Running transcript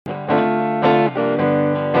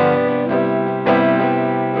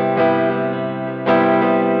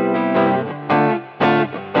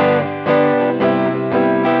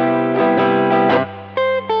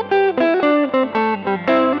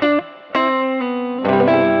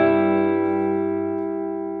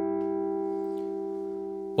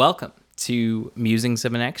Welcome to Musings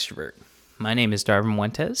of an Extrovert. My name is Darvin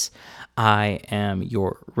Fuentes. I am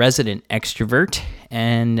your resident extrovert,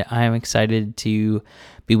 and I am excited to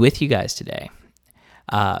be with you guys today.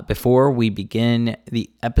 Before we begin the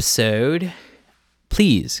episode,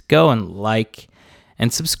 please go and like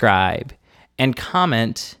and subscribe and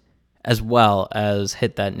comment, as well as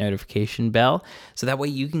hit that notification bell so that way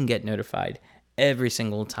you can get notified every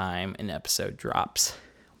single time an episode drops.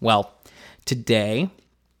 Well, today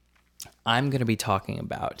I'm going to be talking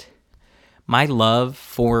about my love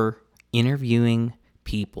for interviewing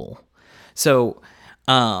people. So,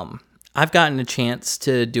 I've gotten a chance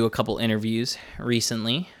to do a couple interviews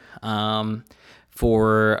recently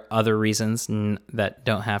for other reasons that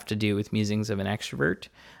don't have to do with Musings of an Extrovert.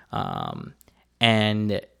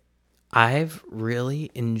 And I've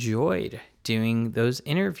really enjoyed doing those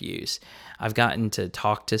interviews. I've gotten to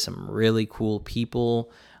talk to some really cool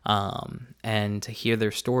people and to hear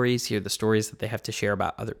their stories, hear the stories that they have to share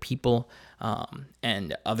about other people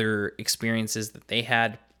and other experiences that they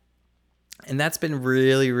had. And that's been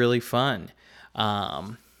really, really fun.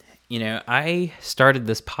 I started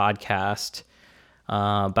this podcast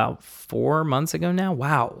about 4 months ago now.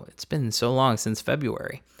 Wow, it's been so long, since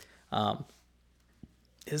February.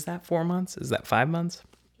 Is that 4 months? Is that 5 months?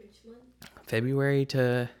 Which month? February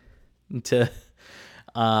to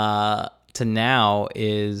now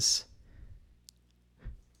is,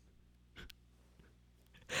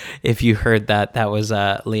 if you heard that was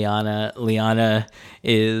Liana. Liana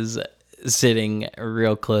is sitting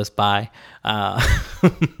real close by.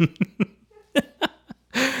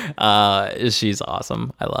 She's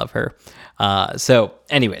awesome. I love her. So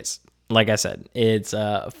anyways, like I said, it's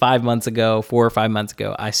 4 or 5 months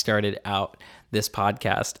ago, I started out this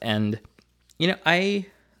podcast. And, I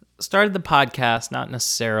started the podcast not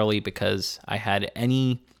necessarily because I had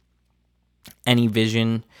any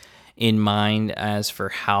vision in mind as for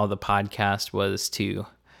how the podcast was to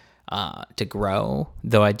grow,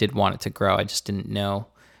 though I did want it to grow. I just didn't know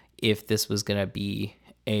if this was going to be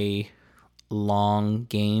a long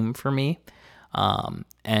game for me.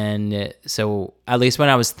 And so at least when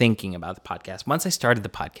I was thinking about the podcast, once I started the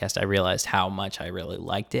podcast, I realized how much I really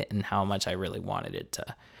liked it and how much I really wanted it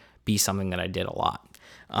to be something that I did a lot.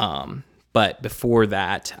 But before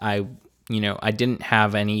that, I didn't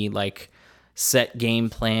have any set game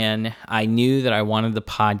plan. I knew that I wanted the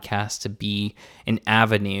podcast to be an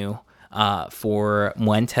avenue for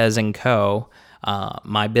Fuentes & Co.,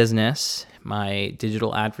 my business, my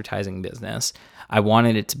digital advertising business. I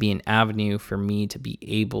wanted it to be an avenue for me to be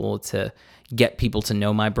able to get people to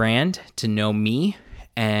know my brand, to know me,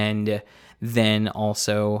 and then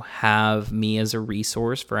also have me as a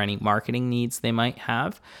resource for any marketing needs they might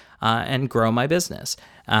have, and grow my business.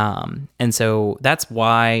 And so that's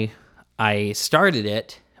why I started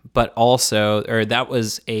it, but also, that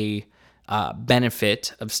was a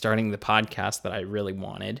benefit of starting the podcast that I really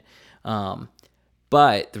wanted.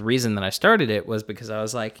 But the reason that I started it was because I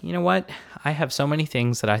was like, you know what? I have so many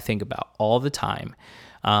things that I think about all the time.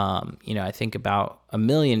 I think about a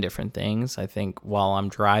million different things. I think while I'm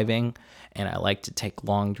driving, and I like to take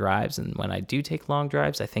long drives. And when I do take long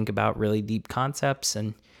drives, I think about really deep concepts,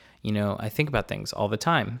 and, I think about things all the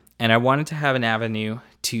time. And I wanted to have an avenue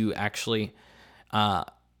to actually,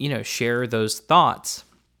 share those thoughts.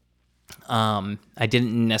 I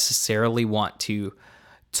didn't necessarily want to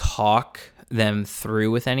talk them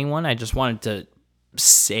through with anyone. I just wanted to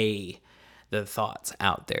say the thoughts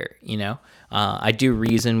out there. I do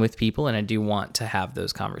reason with people, and I do want to have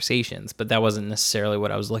those conversations, but that wasn't necessarily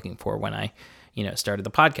what I was looking for when I, started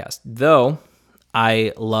the podcast. Though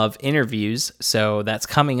I love interviews, so that's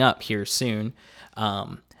coming up here soon.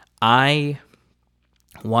 I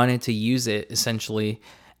wanted to use it essentially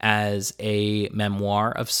as a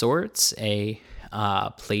memoir of sorts, a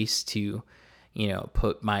place to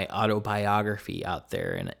put my autobiography out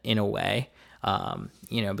there in a way,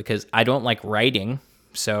 because I don't like writing,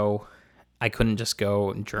 so I couldn't just go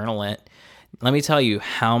and journal it. Let me tell you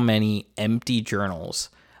how many empty journals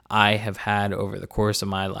I have had over the course of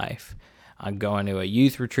my life. I'm going to a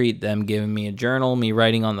youth retreat, them giving me a journal, me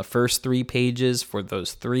writing on the first 3 pages for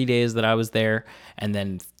those 3 days that I was there, and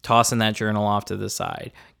then tossing that journal off to the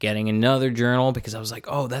side, getting another journal because I was like,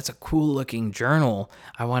 oh, that's a cool looking journal.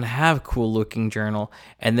 I want to have a cool looking journal,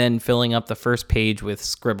 and then filling up the first page with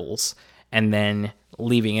scribbles and then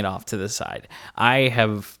leaving it off to the side. I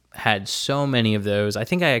have had so many of those. I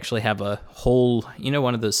think I actually have a whole,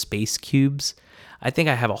 one of those space cubes. I think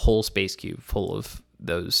I have a whole space cube full of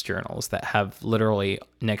those journals that have literally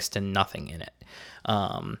next to nothing in it.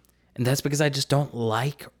 And that's because I just don't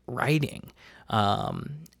like writing.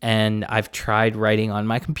 And I've tried writing on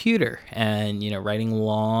my computer and, writing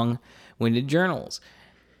long-winded journals.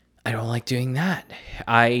 I don't like doing that.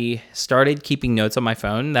 I started keeping notes on my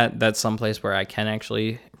phone. That's someplace where I can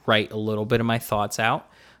actually write a little bit of my thoughts out.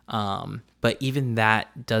 But even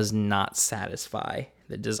that does not satisfy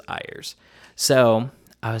the desires. So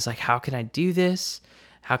I was like, how can I do this?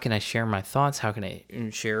 How can I share my thoughts? How can I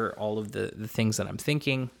share all of the things that I'm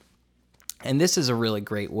thinking? And this is a really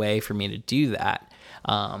great way for me to do that.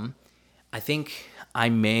 I think I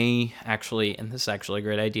may actually, and this is actually a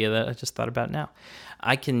great idea that I just thought about now,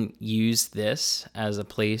 I can use this as a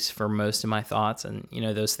place for most of my thoughts, and,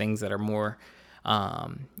 those things that are more,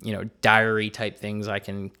 diary type things I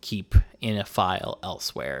can keep in a file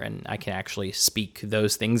elsewhere, and I can actually speak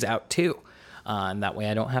those things out too. And that way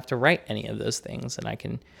I don't have to write any of those things, and I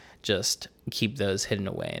can just keep those hidden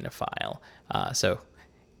away in a file. So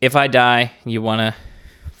if I die, you want to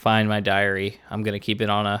find my diary, I'm going to keep it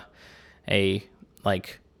on a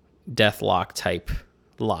like death lock type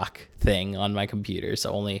lock thing on my computer,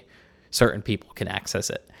 so only certain people can access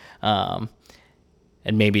it.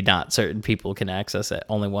 And maybe not certain people can access it.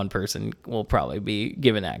 Only one person will probably be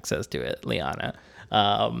given access to it, Liana,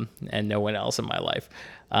 and no one else in my life.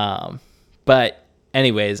 But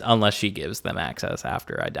anyways, unless she gives them access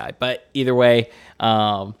after I die. But either way,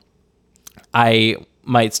 I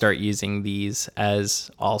might start using these as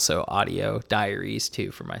also audio diaries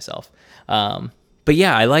too for myself. But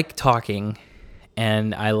yeah, I like talking,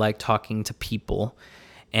 and I like talking to people,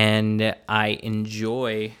 and I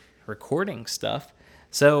enjoy recording stuff.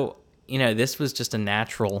 So, this was just a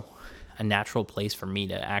natural place for me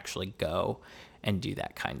to actually go and do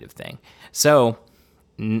that kind of thing. So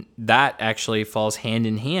that actually falls hand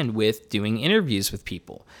in hand with doing interviews with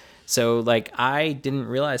people. So I didn't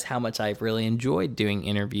realize how much I really enjoyed doing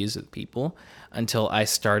interviews with people until I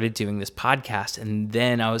started doing this podcast. And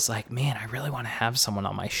then I was like, man, I really want to have someone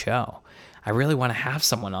on my show. I really want to have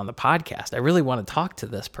someone on the podcast. I really want to talk to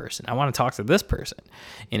this person. I want to talk to this person,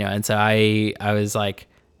 and so I was like,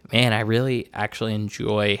 man, I really actually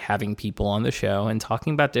enjoy having people on the show and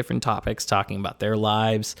talking about different topics, talking about their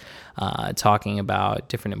lives, talking about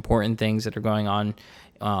different important things that are going on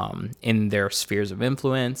in their spheres of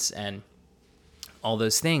influence and all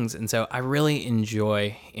those things. And so I really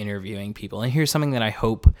enjoy interviewing people. And here's something that I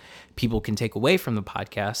hope people can take away from the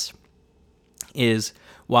podcast is,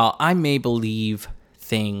 while I may believe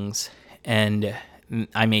things and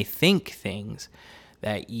I may think things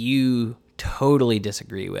that you totally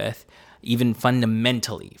disagree with, even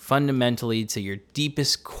fundamentally to your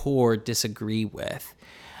deepest core disagree with,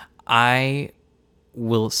 I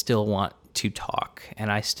will still want to talk, and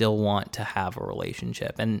I still want to have a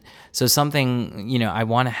relationship. And so I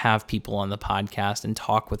want to have people on the podcast and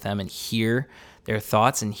talk with them and hear their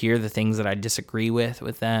thoughts and hear the things that I disagree with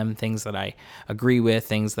them, things that I agree with,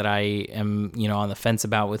 things that I am, on the fence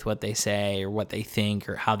about with what they say or what they think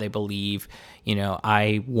or how they believe.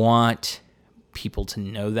 I want people to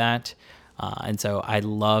know that. And so I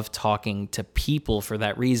love talking to people for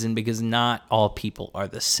that reason, because not all people are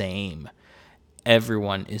the same.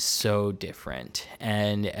 Everyone is so different,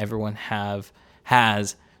 and everyone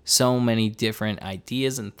has so many different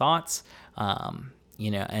ideas and thoughts.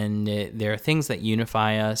 And there are things that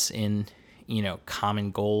unify us in, common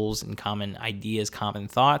goals and common ideas, common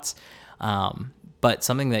thoughts. But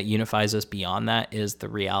something that unifies us beyond that is the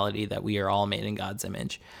reality that we are all made in God's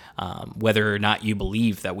image. Whether or not you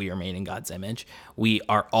believe that we are made in God's image, we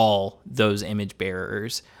are all those image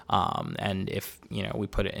bearers. And if, we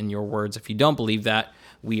put it in your words, if you don't believe that,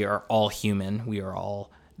 we are all human. We are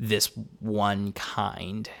all this one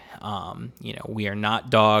kind. We are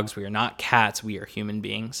not dogs. We are not cats. We are human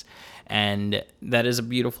beings. And that is a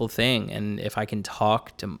beautiful thing. And if I can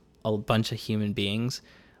talk to a bunch of human beings,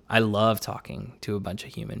 I love talking to a bunch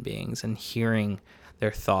of human beings and hearing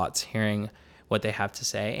their thoughts, hearing what they have to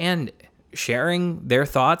say, and sharing their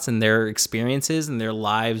thoughts and their experiences and their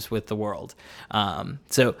lives with the world.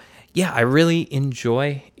 So yeah, I really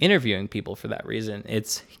enjoy interviewing people for that reason.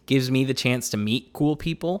 It gives me the chance to meet cool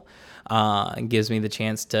people. It gives me the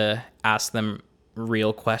chance to ask them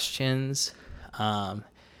real questions,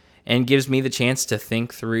 and gives me the chance to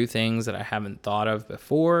think through things that I haven't thought of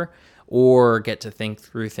before, or get to think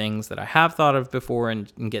through things that I have thought of before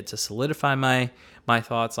and get to solidify my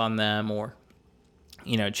thoughts on them, or,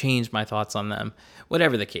 change my thoughts on them,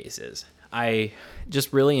 whatever the case is. I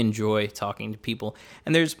just really enjoy talking to people.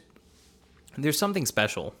 And there's something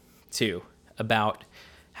special too about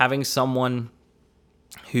having someone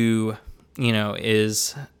who,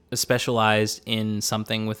 is specialized in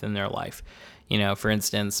something within their life. For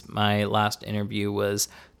instance, my last interview was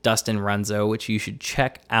Dustin Runzo, which you should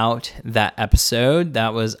check out that episode.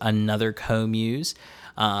 That was another Co-Muse.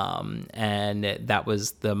 And that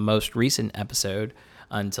was the most recent episode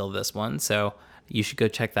until this one. So you should go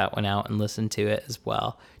check that one out and listen to it as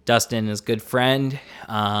well. Dustin is a good friend.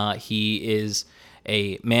 He is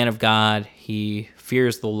a man of God. He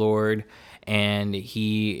fears the Lord, and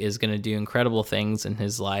he is going to do incredible things in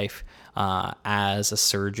his life as a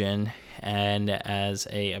surgeon and as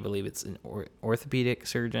I believe it's an orthopedic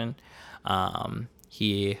surgeon.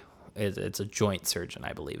 It's a joint surgeon,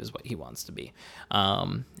 I believe, is what he wants to be.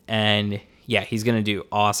 And yeah, he's going to do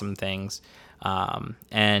awesome things.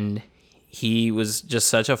 And he was just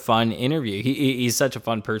such a fun interview. He's such a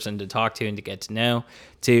fun person to talk to and to get to know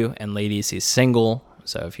too. And ladies, he's single.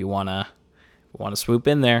 So if you want to swoop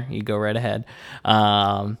in there, you go right ahead.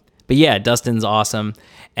 But yeah, Dustin's awesome.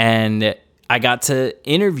 And I got to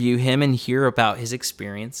interview him and hear about his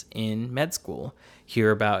experience in med school,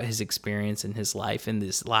 hear about his experience in his life in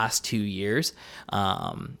this last 2 years.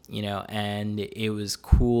 And it was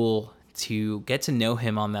cool to get to know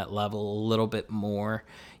him on that level a little bit more.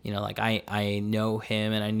 I know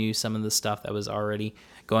him and I knew some of the stuff that was already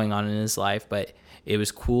going on in his life, but it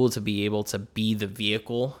was cool to be able to be the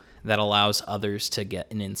vehicle that allows others to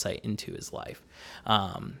get an insight into his life.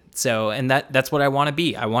 That's what I want to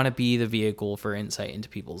be. I want to be the vehicle for insight into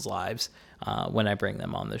people's lives when I bring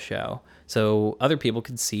them on the show. So other people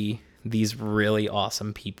can see these really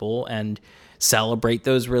awesome people and celebrate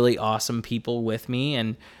those really awesome people with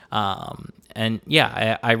me.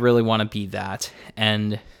 I really want to be that.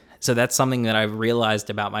 And so that's something that I've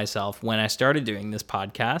realized about myself when I started doing this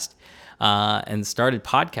podcast and started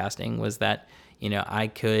podcasting, was that, I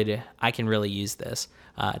can really use this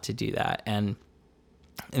to do that. And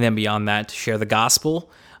then beyond that, to share the gospel,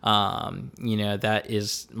 that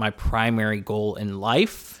is my primary goal in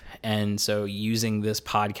life. And so using this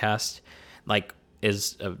podcast,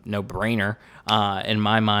 is a no-brainer in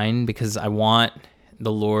my mind, because I want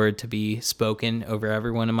the Lord to be spoken over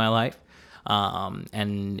everyone in my life.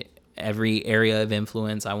 And every area of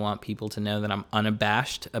influence, I want people to know that I'm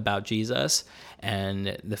unabashed about Jesus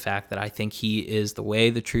and the fact that I think he is the way,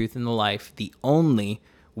 the truth, and the life, the only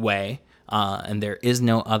way. And there is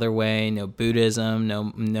no other way, no Buddhism,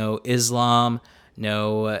 no Islam,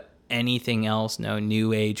 no anything else, no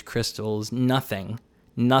New Age crystals, nothing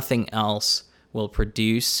else will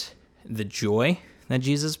produce the joy that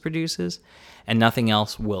Jesus produces, and nothing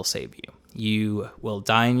else will save you. You will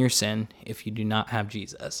die in your sin if you do not have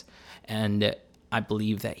Jesus. And I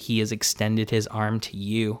believe that he has extended his arm to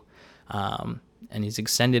you, and he's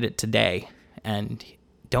extended it today. And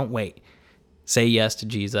don't wait. Say yes to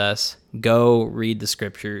Jesus. Go read the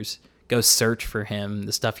scriptures. Go search for him,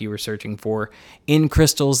 the stuff you were searching for in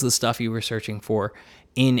crystals, the stuff you were searching for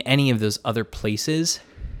in any of those other places.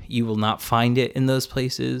 You will not find it in those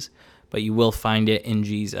places, but you will find it in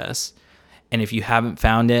Jesus. And if you haven't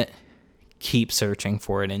found it, keep searching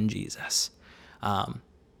for it in Jesus. That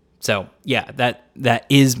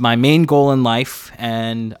is my main goal in life,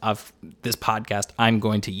 and of this podcast, I'm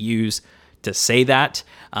going to use to say that,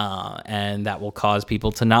 and that will cause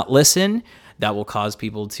people to not listen. That will cause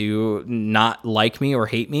people to not like me or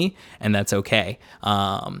hate me, and that's okay.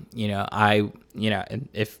 If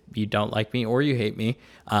you don't like me or you hate me,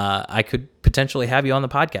 I could potentially have you on the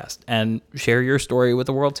podcast and share your story with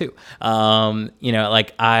the world too.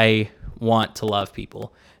 I want to love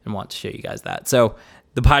people and want to show you guys that. So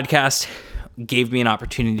the podcast gave me an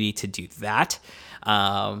opportunity to do that.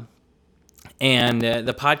 And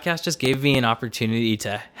the podcast just gave me an opportunity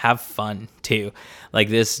to have fun too.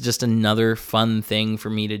 This is just another fun thing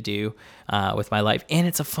for me to do with my life. And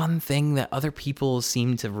it's a fun thing that other people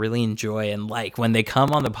seem to really enjoy and like. When they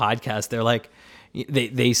come on the podcast, they're like,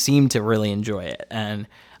 they seem to really enjoy it. And,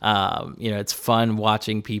 it's fun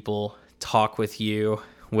watching people talk with you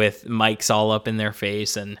with mics all up in their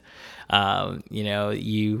face and,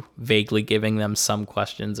 you vaguely giving them some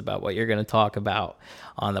questions about what you're going to talk about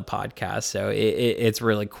on the podcast. So it's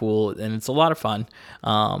really cool and it's a lot of fun.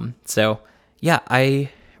 I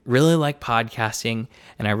really like podcasting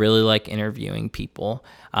and I really like interviewing people.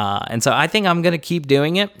 And so I think I'm going to keep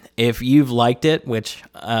doing it. If you've liked it, which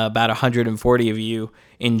about 140 of you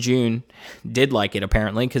in June did like it,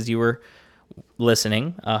 apparently, because you were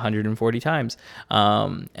listening 140 times.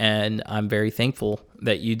 And I'm very thankful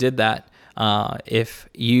that you did that. If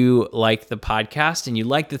you like the podcast and you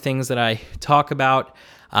like the things that I talk about,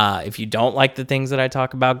 if you don't like the things that I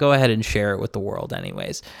talk about, go ahead and share it with the world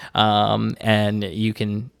anyways. And you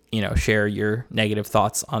can, share your negative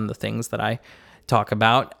thoughts on the things that I talk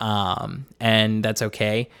about. And that's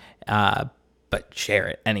okay. but share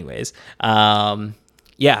it anyways.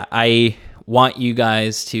 Yeah, I want you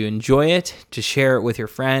guys to enjoy it, to share it with your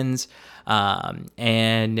friends.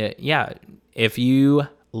 And yeah, if you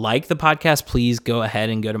like the podcast, please go ahead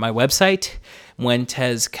and go to my website,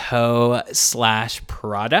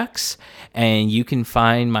 wentezco.com/products, and you can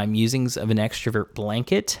find my Musings of an Extrovert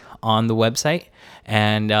blanket on the website,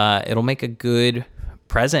 and it'll make a good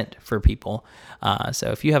present for people.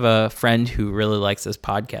 So if you have a friend who really likes this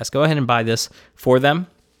podcast, go ahead and buy this for them.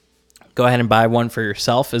 Go ahead and buy one for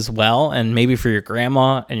yourself as well, and maybe for your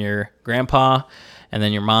grandma and your grandpa, and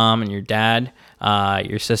then your mom and your dad,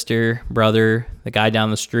 your sister, brother, the guy down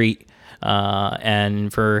the street,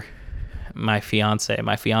 and for my fiance.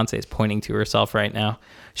 My fiance is pointing to herself right now.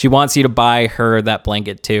 She wants you to buy her that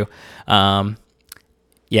blanket too. Yeah,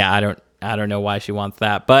 I don't know why she wants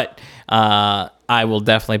that, but I will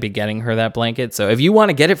definitely be getting her that blanket. So if you want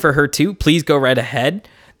to get it for her too, please go right ahead.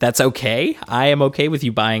 That's okay. I am okay with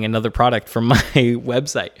you buying another product from my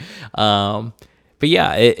website. But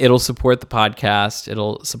yeah, it'll support the podcast.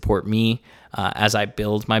 It'll support me as I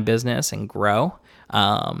build my business and grow.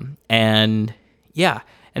 And yeah,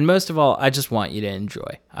 and most of all, I just want you to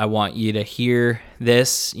enjoy. I want you to hear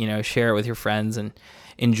this, share it with your friends and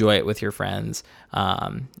enjoy it with your friends.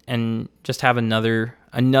 And just have another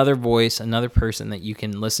voice, another person that you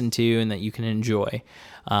can listen to and that you can enjoy.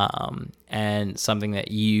 And something that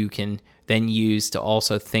you can then use to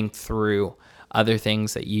also think through other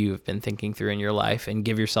things that you've been thinking through in your life, and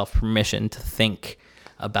give yourself permission to think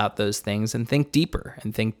about those things and think deeper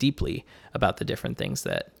and think deeply about the different things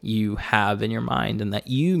that you have in your mind and that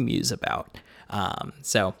you muse about.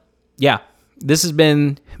 So yeah, this has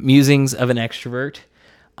been Musings of an Extrovert.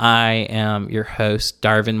 I am your host,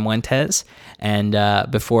 Darvin Muentes. And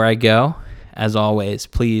before I go, as always,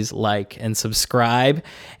 please like and subscribe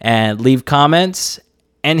and leave comments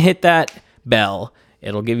and hit that bell.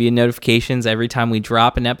 It'll give you notifications every time we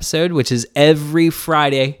drop an episode, which is every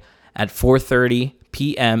Friday at 4:30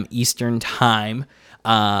 p.m. Eastern Time.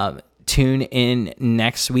 Tune in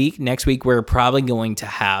next week. Next week, we're probably going to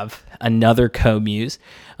have another Co-Muse,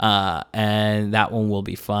 and that one will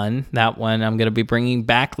be fun. That one, I'm going to be bringing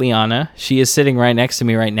back Liana. She is sitting right next to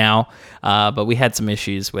me right now, but we had some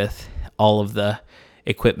issues with all of the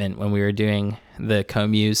equipment when we were doing the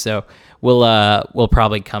Co-Muse, so we'll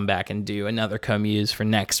probably come back and do another Co-Muse for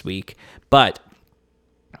next week. But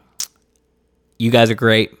you guys are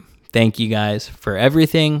great. Thank you guys for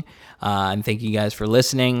everything, and thank you guys for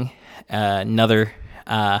listening. Another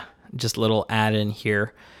just little add in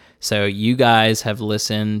here. So you guys have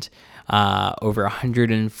listened over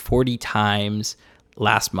 140 times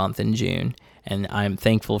last month in June, and I'm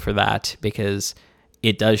thankful for that, because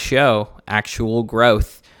it does show actual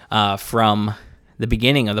growth from the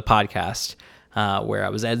beginning of the podcast, where I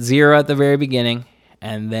was at 0 at the very beginning,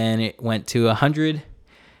 and then it went to 100,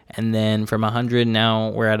 and then from 100 now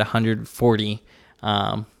we're at 140.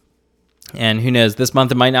 And who knows, this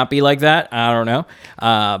month it might not be like that. I don't know.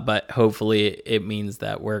 But hopefully it means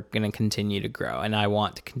that we're going to continue to grow, and I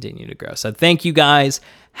want to continue to grow. So thank you guys.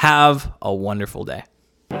 Have a wonderful day.